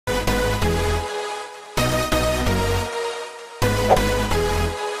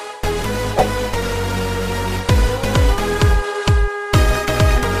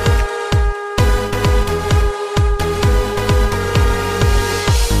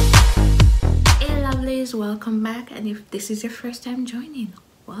welcome back, and if this is your first time joining,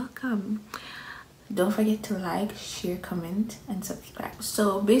 welcome. Don't forget to like, share, comment, and subscribe.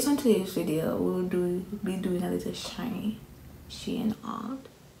 So based on today's video, we'll be doing a little Shein haul.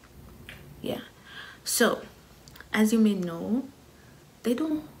 Yeah, so as you may know, they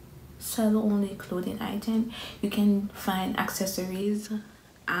don't sell only clothing item. You can find accessories,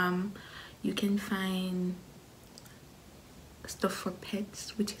 you can find stuff for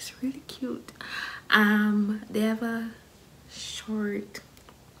pets, which is really cute. They have a short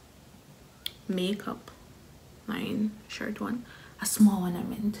makeup line, a small one, I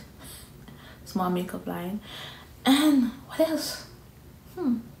meant small makeup line. And what else?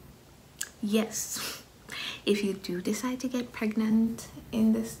 Yes, if you do decide to get pregnant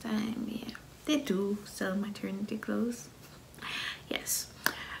in this time, yeah, they do sell maternity clothes. Yes,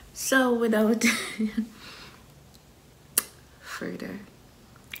 so without further,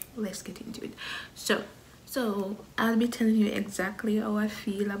 let's get into it. So I'll be telling you exactly how I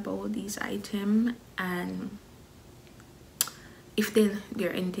feel about these items, and if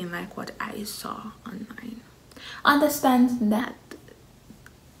they're anything like what I saw online. Understand that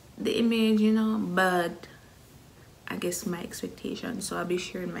the image, but I guess my expectation, so I'll be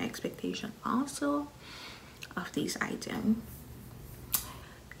sharing my expectation also of these items.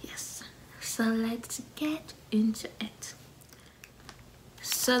 Yes, so let's get into it.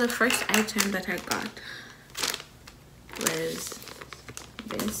 So the first item that I got was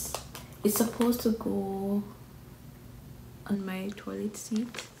this. It's supposed to go on my toilet seat,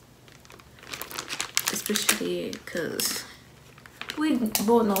 especially because we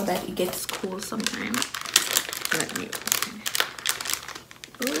both know that it gets cold sometimes. Let me open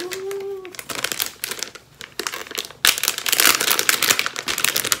it. Ooh.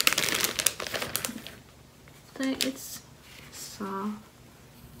 So it's soft.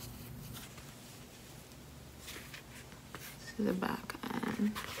 This is the back,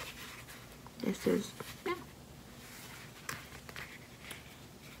 and this is, yeah.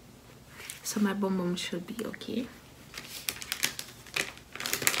 So my bum should be okay.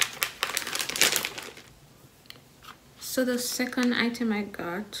 So the second item I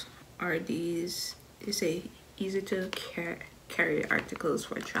got are these, it's a easy to carry articles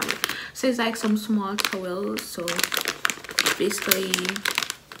for travel. So it's like some small towels. So basically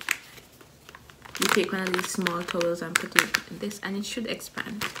you take one of these small towels and put it in this, and it should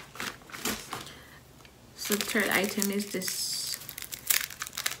expand. So the third item is this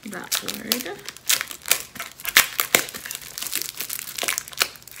blackboard.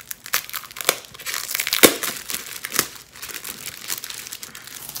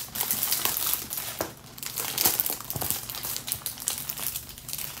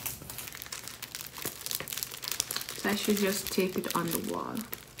 So I should just tape it on the wall.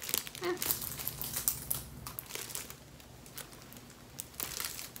 Yeah.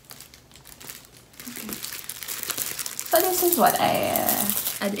 Okay. So this is what I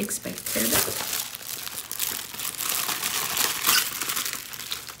had expected.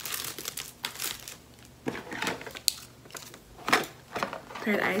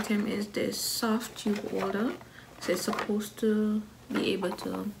 Third item is this soft tube holder. So it's supposed to be able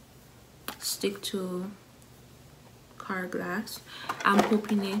to stick to car glass. I'm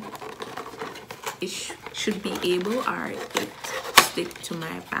hoping it should be able, or it stick to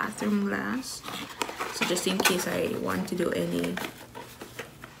my bathroom glass. So just in case I want to do any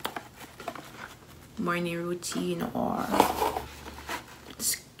morning routine or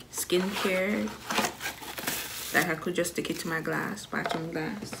skincare, that I could just stick it to my bathroom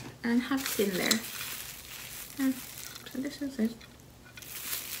glass, and have it in there. Yeah, so this is it.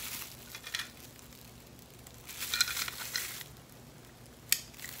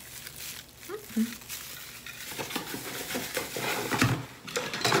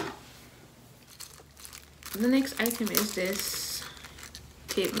 The next item is this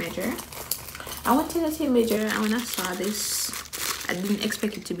tape measure. I wanted a tape measure, and when I saw this, I didn't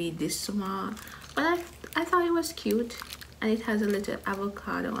expect it to be this small, but I thought it was cute, and it has a little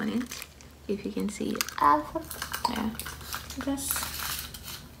avocado on it, if you can see it. Yeah,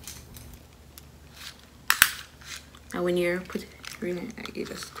 and when you you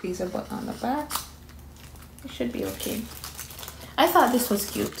just squeeze a button on the back, it should be okay. I thought this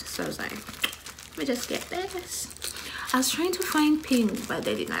was cute, so I was like, let me just get this. I was trying to find pink, but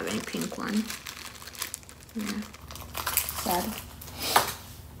they didn't have any pink one. Yeah, sad.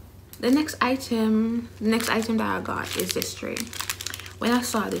 The next item that I got is this tray. When I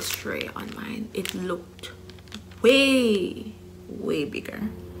saw this tray online, it looked way bigger.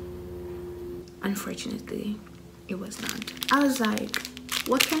 Unfortunately, it was not. I was like,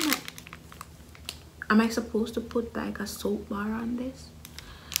 what kind of Am I supposed to put like a soap bar on this?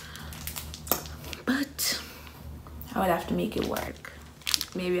 But I would have to make it work.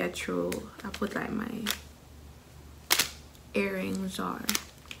 Maybe I put like my earrings, or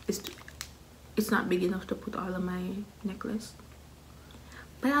it's not big enough to put all of my necklace.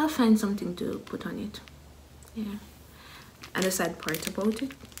 But I'll find something to put on it. Yeah. And the sad part about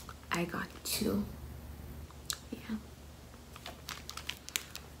it, I got two. Yeah.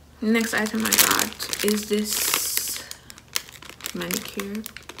 Next item I got is this manicure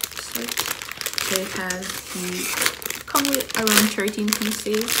set. So it has come with around 13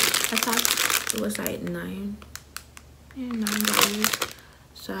 pieces. I thought it was like $9.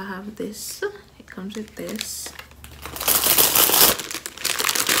 So I have this. It comes with this.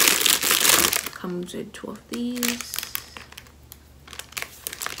 Comes with 2 of these.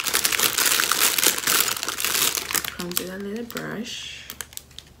 Comes with a little brush.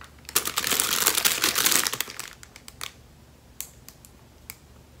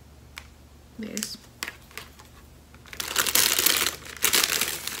 This.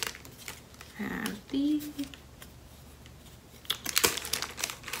 Have these.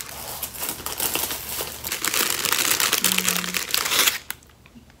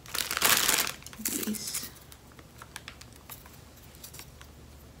 This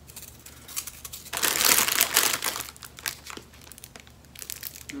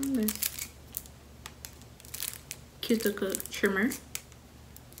cuticle trimmer.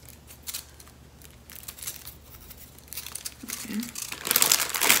 Okay.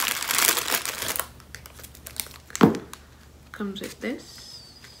 Comes with this.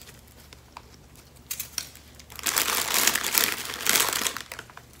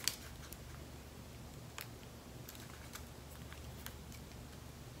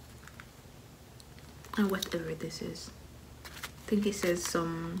 And whatever this is. I think it says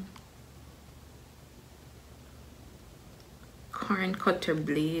some corn cutter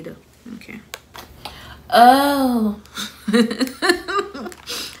blade. Okay. Oh.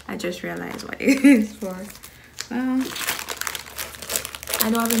 I just realized what it is for. Well, I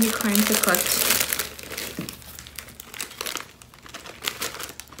don't have any corn to cut.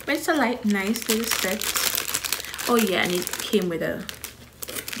 But it's a nice little set. Oh yeah, and it came with a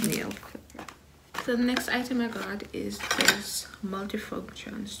nail clipper. So the next item I got is this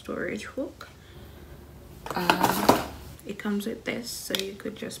multifunction storage hook. It comes with this, so you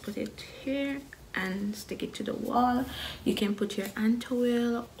could just put it here and stick it to the wall. You can put your hand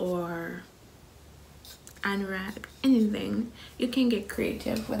towel or hand rag, anything. You can get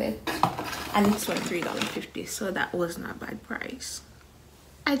creative with it, and it's for $3.50, so that was not a bad price.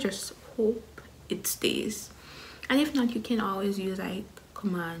 I just hope it stays, and if not, you can always use like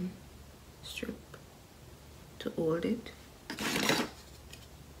command strip to hold it.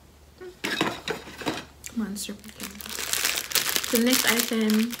 Command strip again. The next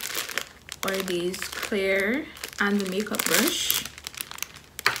item are these clear and makeup brush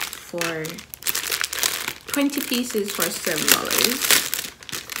for 20 pieces for $7.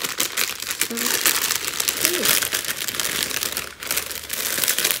 So there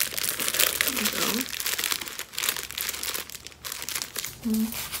you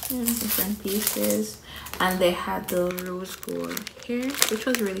go. Different pieces, and they had the rose gold here, which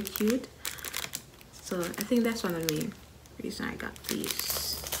was really cute. So I think that's one of the reason I got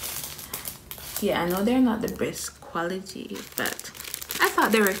these. Yeah, I know they're not the best quality, but I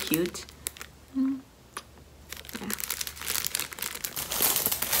thought they were cute. Yeah.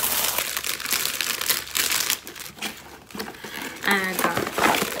 And I got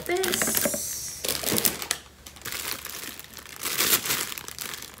this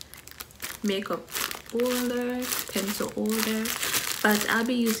makeup holder, pencil holder, but I'll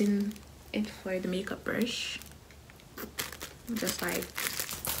be using it for the makeup brush, just like.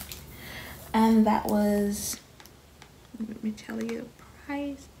 And that was, let me tell you the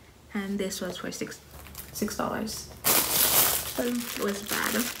price, and this was for $6. So it was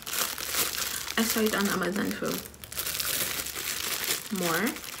bad. I saw it on Amazon for more,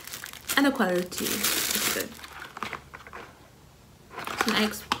 and the quality is good. So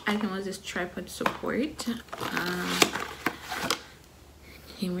next item was this tripod support.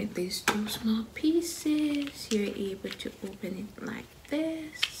 Came with these 2 small pieces. You're able to open it like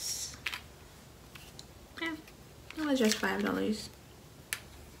this. Yeah, it was just $5.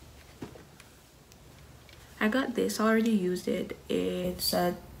 I got this, I already used it. It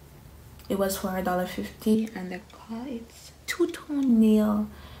was for $1.50, and it's 2-tone nail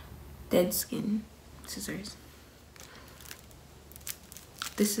dead skin scissors.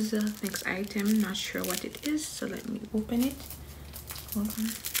 This is the next item. Not sure what it is, so let me open it. Hold on.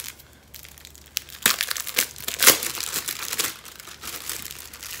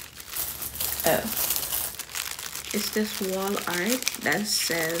 Oh, it's this wall art that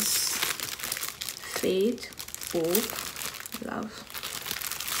says faith, hope, love.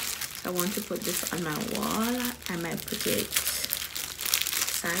 I want to put this on my wall. I might put it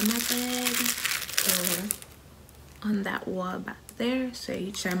beside my bed or on that wall back there, so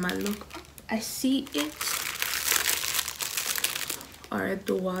each time I look up I see it, or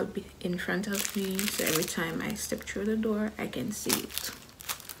the wall in front of me, so every time I step through the door I can see it.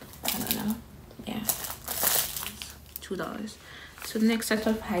 I don't know. Yeah, $2. So the next set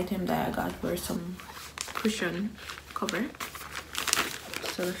of items that I got were some cushion cover.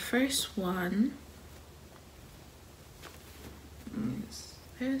 So the first one is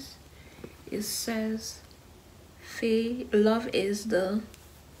this. It says love in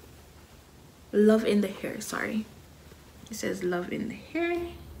the hair, sorry. It says love in the hair,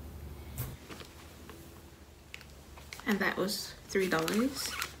 and that was $3.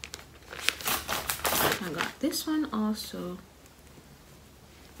 I got this one also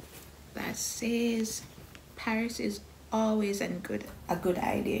that says Paris is always a good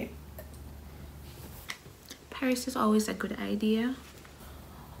idea. Paris is always a good idea.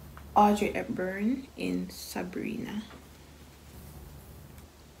 Audrey Hepburn in Sabrina.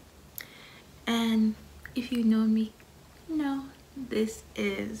 And if you know me, you know this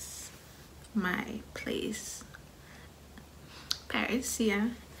is my place, Paris. Yeah,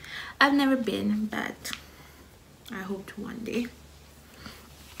 I've never been, but I hope to one day.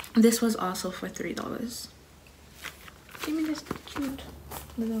 This was also for $3. Give me this cute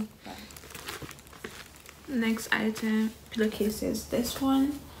little bag. Next item, pillowcase, is this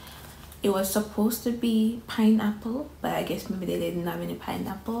one. It was supposed to be pineapple, but I guess maybe they didn't have any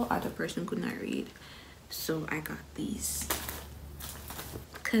pineapple or the person could not read, so I got these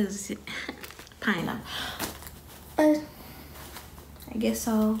because pineapple. But I guess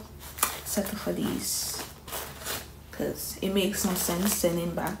I'll settle for these because it makes no sense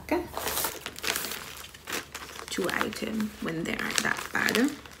sending back 2 items when they aren't that bad.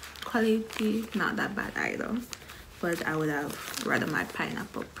 Quality not that bad either, but I would have rather my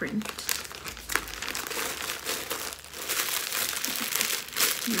pineapple print.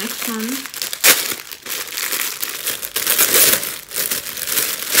 Next one,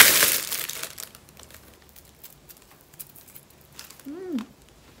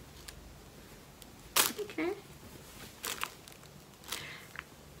 okay,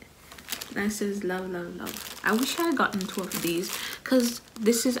 that says love, love, love. I wish I had gotten 2 of these because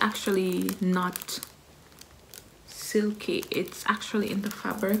this is actually not silky, it's actually in the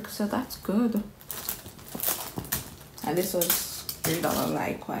fabric, so that's good. And this was $3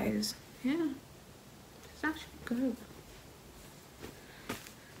 likewise. Yeah, it's actually good.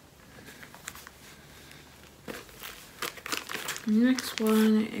 Next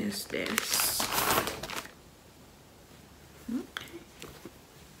one is this. Okay,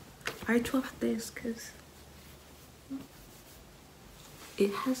 I love this because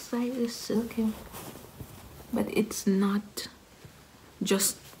it has like this silky, but it's not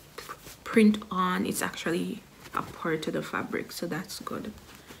just print on, it's actually a part of the fabric, so that's good.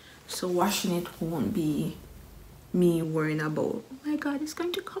 So washing it won't be me worrying about, oh my god, it's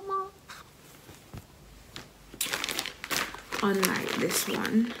going to come off. Unlike this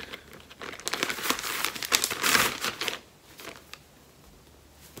one.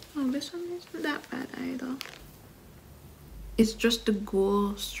 Oh, this one isn't that bad either. It's just the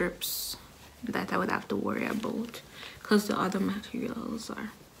gold strips that I would have to worry about because the other materials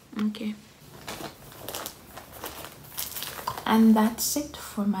are okay. And that's it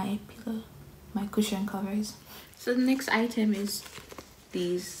for my pillow, my cushion covers. So the next item is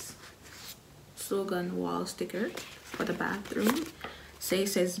these slogan wall sticker for the bathroom. So it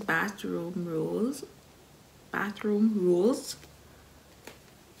says bathroom rules,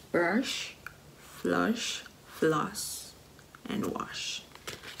 brush, flush, floss, and wash.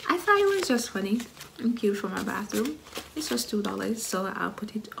 I thought it was just funny and cute for my bathroom. This was $2, so I'll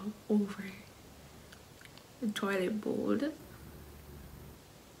put it over the toilet bowl.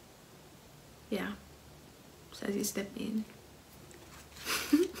 Yeah, so as you step in.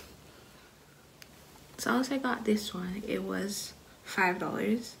 So also I got this one. It was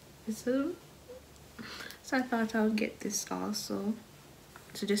 $5. So I thought I would get this also.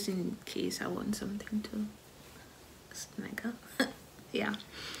 So just in case I want something to snuggle. Yeah.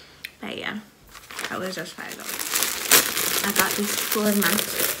 But yeah, that was just $5. I got this floor mat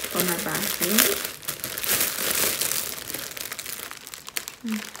for my bathroom.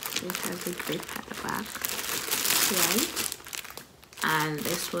 It has a grip at the back, right? And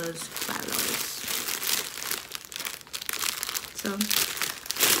this was $5. So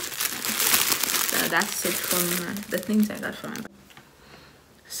that's it from the things I got from.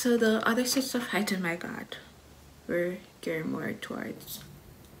 So the other sets of items I got were geared more towards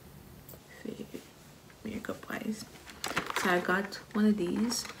makeup wise. So I got one of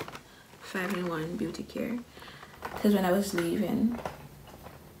these 5-in-1 beauty care because when I was leaving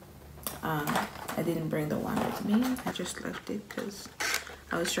I didn't bring the one with me. I just left it because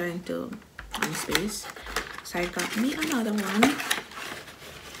I was trying to space. So I got me another one.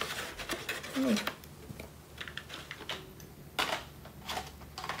 Oh.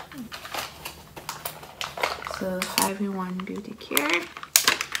 So 5-in-1 beauty care.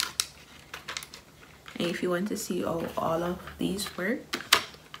 And if you want to see how all of these work,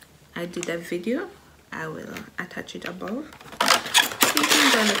 I did a video. I will attach it above. You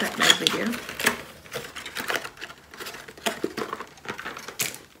can go look at my video.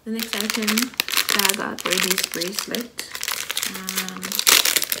 The next item that I got were these bracelets.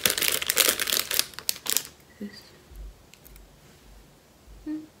 This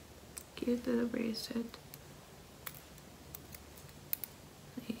cute little bracelet.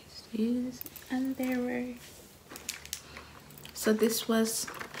 These and they were, so this was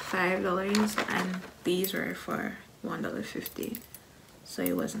 $5 and these were for $1.50, so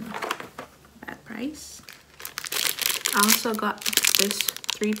it wasn't a bad price. I also got this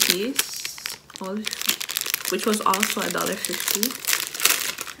 3-piece, which was also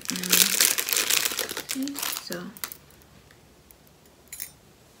 $1.50. So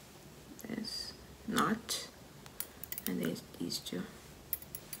there's knot and there's these two.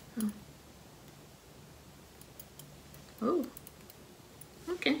 Oh,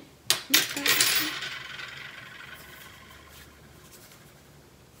 okay.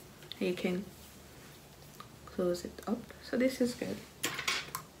 You can close it up, so this is good.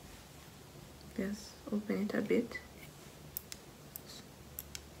 Just open it a bit,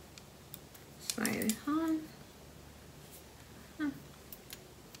 slide it on.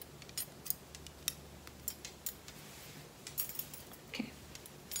 Okay,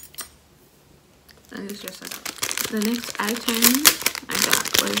 and it's just like the next item I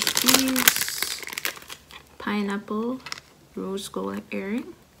got was these pineapple rose gold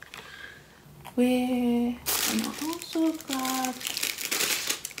earring. And I also got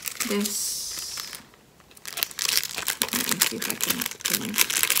this. Let me see if I can open it.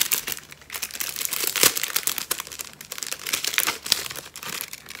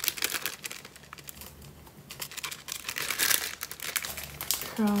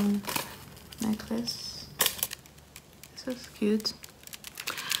 Crown necklace. This is cute.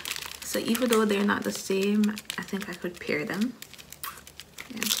 So even though they're not the same, I think I could pair them.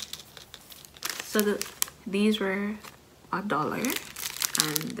 Yeah. So these were $1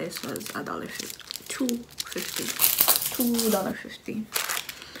 and this was $2.50.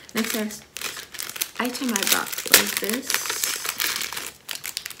 Next item I got was this.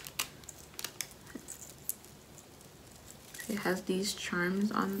 It has these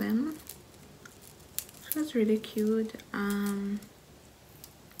charms on them. That's really cute.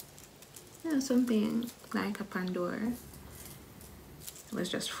 Yeah, something like a Pandora. It was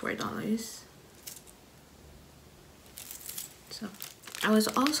just $4. So I was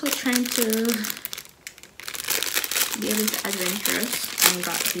also trying to be a bit adventurous and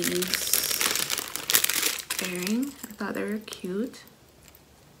got these earrings. I thought they were cute.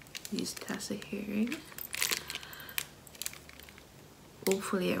 These tassel earrings.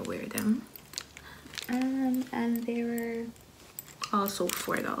 Hopefully I wear them. And they were also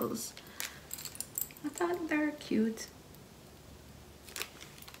 $4. I thought they were cute.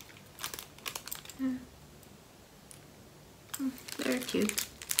 Yeah. They're cute.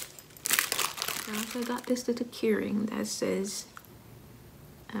 I also got this little keyring that says,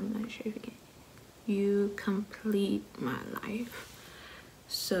 I'm not sure if you can, you complete my life.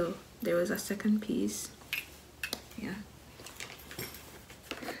 So there was a second piece. Yeah.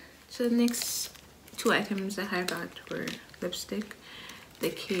 So the next two items that I got were lipstick. They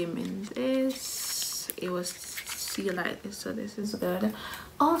came in this. It was sealed like this, so this is good.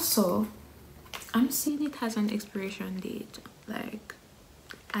 Also, I'm seeing it has an expiration date. Like,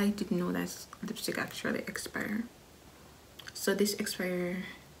 I didn't know that lipstick actually expire. So this expire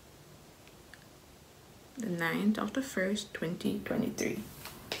the 9th of the 1st, 2023.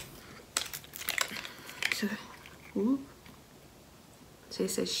 So, ooh. So it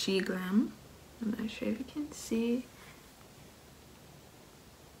says Shein Glam. I'm not sure if you can see.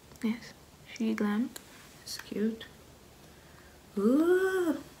 Yes, Shein Glam. It's cute.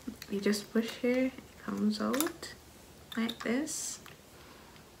 Ooh, you just push here, it comes out like this.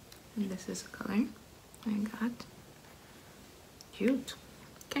 And this is the color I got. Cute.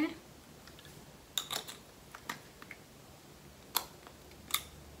 Okay.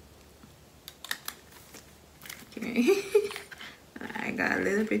 I got a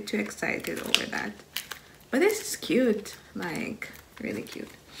little bit too excited over that. But this is cute, like really cute.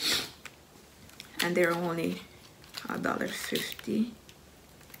 And they're only $1.50.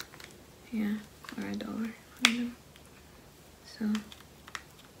 Yeah, or $1 for them. So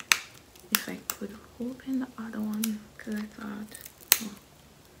if I could open the other one, because I thought, oh,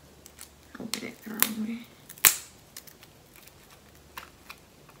 open it the wrong way.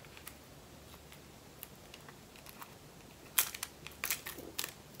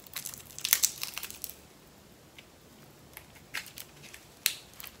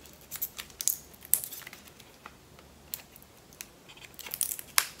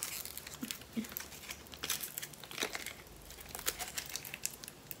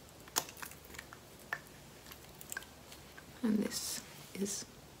 And this is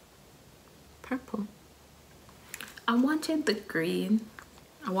purple. I wanted the green.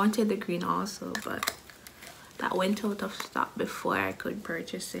 I wanted the green also, but that went out of stock before I could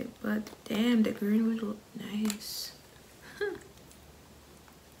purchase it. But damn, the green would look nice.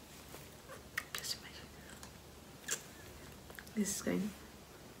 Just imagine. This is going.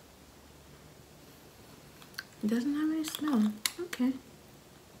 It doesn't have any smell. Okay.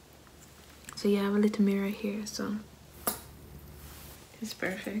 So you have a little mirror here, so it's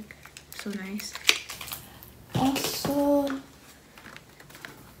perfect. So nice. Also,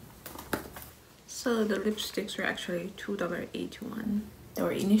 so the lipsticks were actually $2.81. They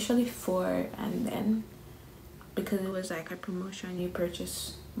were initially $4, and then because it was like a promotion, you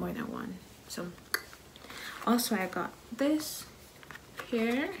purchase more than one. So also I got this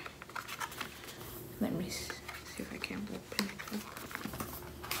here. Let me see if I can open it.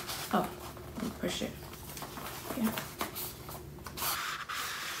 Oh, let me push it. Yeah.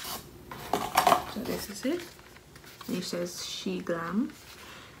 So this is it. And it says She Glam.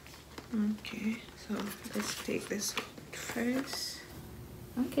 Okay, so let's take this first.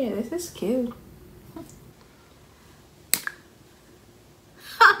 Okay, this is cute.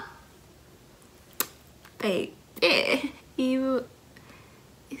 Hey, you.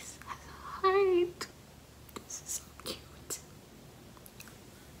 It's hard. This is so cute.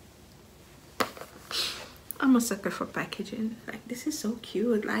 I'm a sucker for packaging. Like, this is so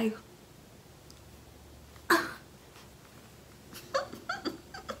cute. Like,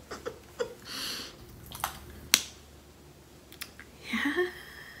 yeah,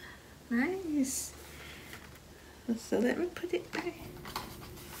 nice. So let me put it back.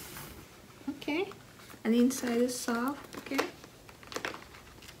 Okay, and the inside is soft. Okay,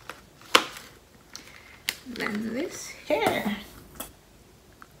 then this here.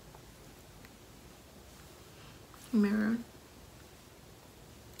 Mirror.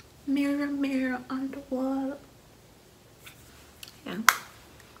 Mirror, mirror on the wall. Yeah.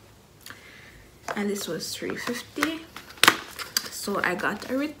 And this was $3.50. So I got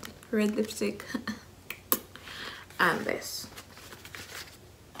a red lipstick and this.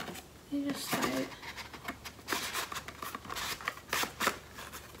 You just slide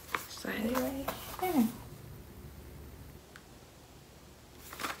it right here.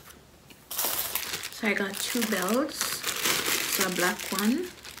 So I got two belts. So a black one.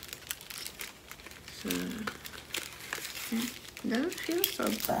 So yeah, doesn't feel so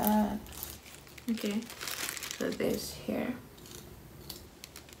bad. Okay, so this here.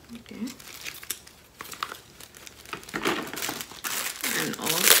 Okay, and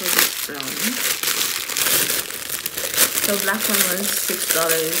also this brown. So black one was $6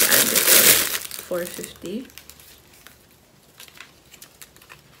 and this was $4.50.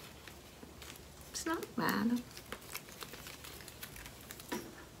 It's not bad.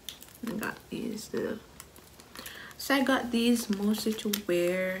 I got these little. So I got these mostly to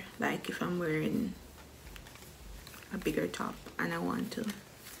wear, like if I'm wearing a bigger top and I want to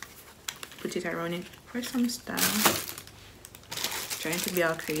put it around it for some style. Trying to be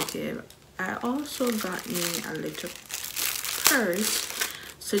all creative. I also got me a little purse,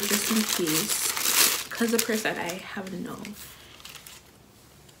 so just in case, because the purse that I have no.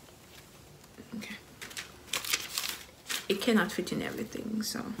 Okay. It cannot fit in everything,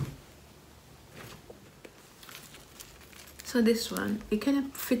 so. So this one, it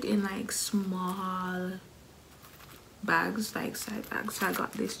can fit in like small bags, like side bags. So I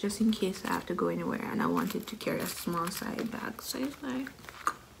got this just in case I have to go anywhere and I wanted to carry a small side bag. So it's like,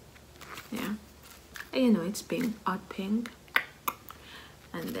 yeah, and you know, it's pink, hot pink,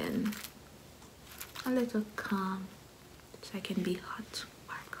 and then a little calm, so I can be hot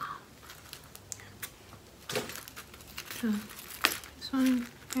or calm. So this one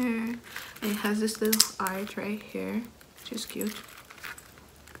here, it has this little art right here, which is cute.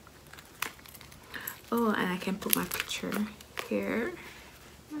 Oh, and I can put my picture here.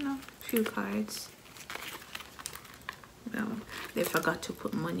 You know, a few cards. Well, they forgot to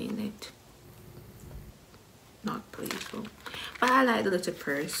put money in it. Not playful. But I like the little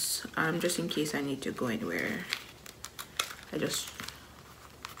purse. Just in case I need to go anywhere. I just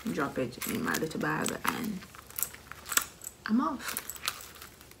drop it in my little bag and I'm off.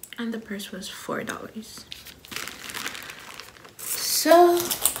 And the purse was $4. So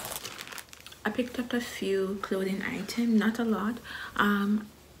I picked up a few clothing items, not a lot.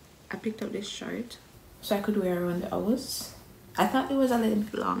 I picked up this shirt so I could wear around the house. I thought it was a little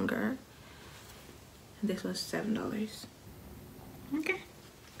bit longer. This was $7. Okay.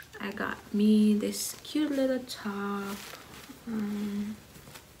 I got me this cute little top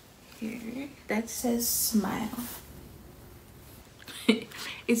here that says smile.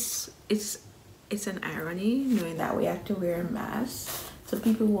 it's an irony knowing that we have to wear a mask so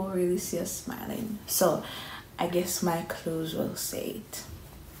people won't really see us smiling. So I guess my clothes will say it.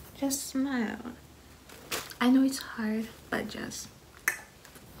 Just smile. I know it's hard, but just,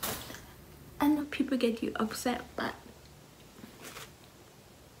 I know people get you upset, but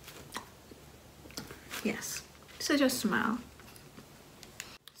yes. So just smile.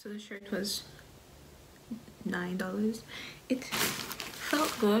 So the shirt was $9. It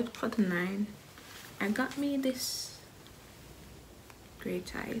felt good for the $9. I got me this gray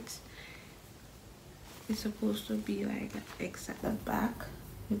tights. It's supposed to be like X at the back.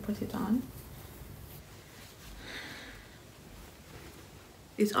 You put it on.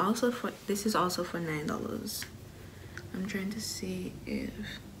 It's also for, this is also for $9. I'm trying to see if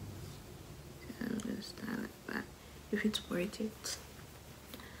if it's worth it.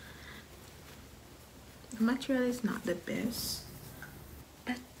 The material is not the best,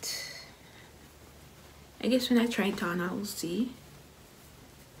 but I guess when I try it on I will see.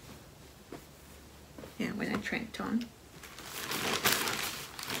 Yeah, when I try it on.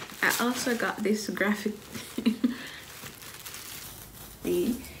 I also got this graphic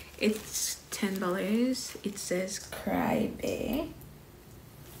tee. It's $10. It says Cry Bae.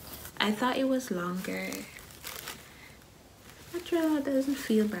 I thought it was longer. Material doesn't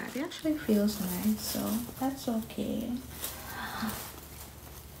feel bad. It actually feels nice, so that's okay.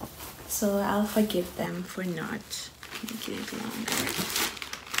 So I'll forgive them for not making it longer.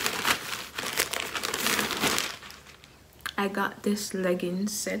 I got this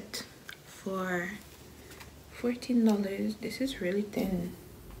leggings set for $14. This is really thin.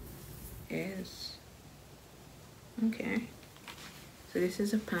 Yes. Okay. So this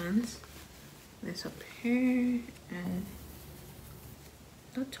is a pants. This up here and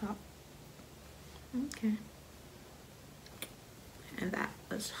the top. Okay. And that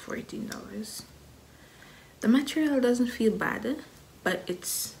was $14. The material doesn't feel bad, but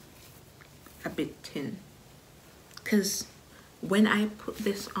it's a bit thin. Because when I put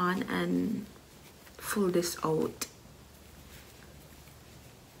this on and pull this out,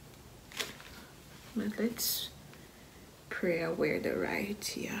 but let's pray I wear the right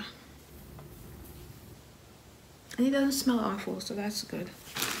here. And it doesn't smell awful, so that's good.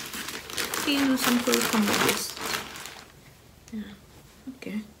 You know, some clothes come like this. Yeah,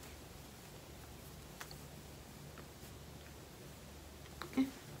 okay. Okay.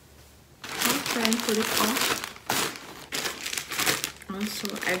 I'll try and put it off. Also,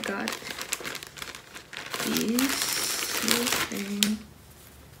 I got these little thing.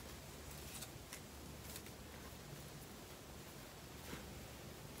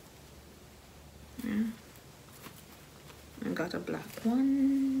 Yeah. I got a black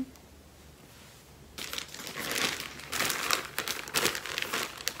one.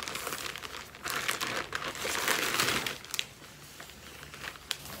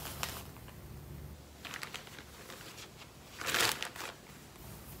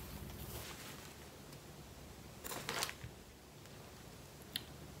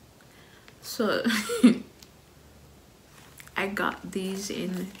 So I got these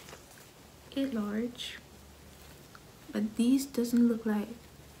in a large, but these doesn't look like.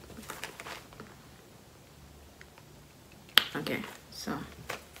 Okay, so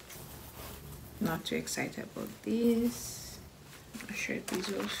not too excited about this. I'm not sure if these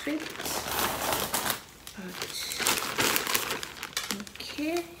will fit, but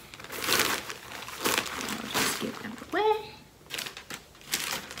okay. I'll just give them away.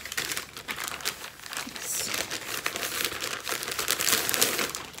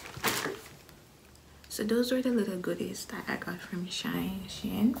 So those were the little goodies that I got from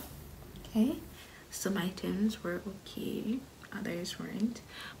Shein. Okay, some items were okay, others weren't,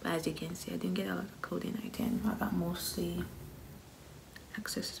 but as you can see I didn't get a lot of clothing items. I got mostly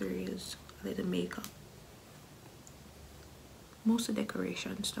accessories, a little makeup, mostly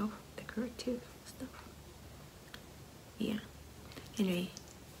decoration stuff, decorative stuff. Yeah, anyway,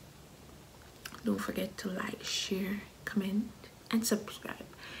 don't forget to like, share, comment and subscribe.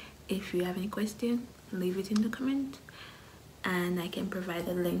 If you have any question, leave it in the comment and I can provide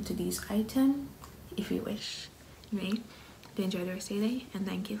a link to these items if you wish. Anyway, enjoy the rest of your day and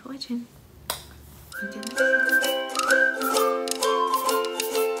thank you for watching. Until next time.